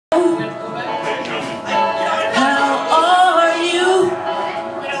How are you?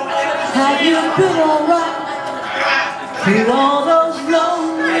 Have you been alright through all those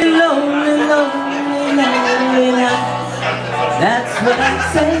lonely, lonely, lonely, lonely nights? That's what I'd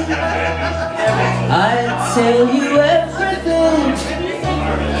say. I'd tell you everything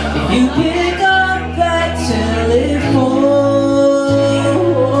if you pick up that telephone.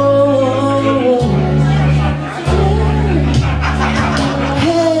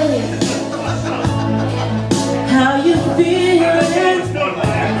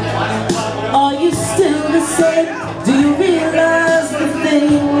 Do you realize the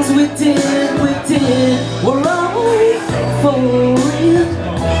things we did were all for real,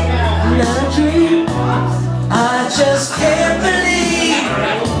 not a dream? I just can't believe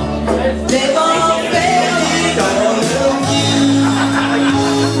they've all failed on you.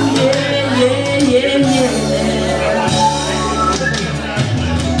 Yeah, yeah, yeah, yeah.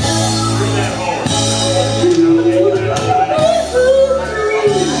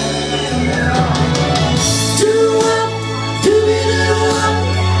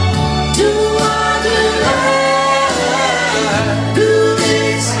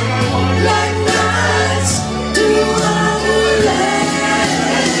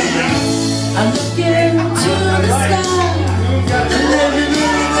 I'm looking to the sky, and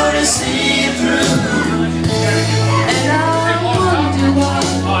everything gonna see it through. And I wonder why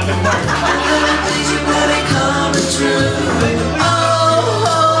things are really coming true.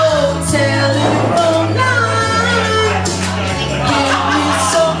 Oh, telephone line, give me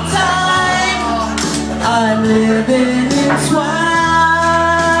some time. I'm living in twilight.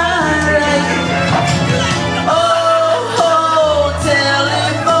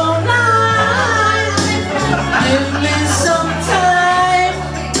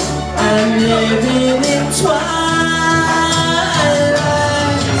 I'm living in twilight.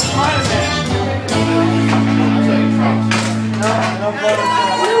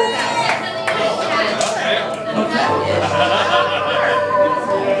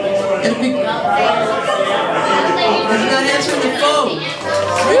 He's not answering the phone.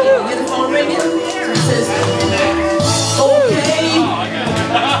 You get the phone ringing. So he says, okay.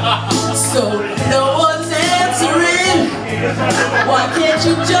 So no one's answering. Why can't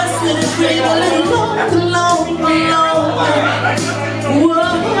you just let it breathe a little longer, longer, longer?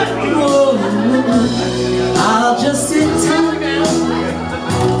 Whoa, whoa. I'll just sit tight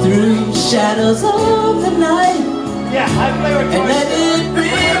through shadows of the night and let it breathe.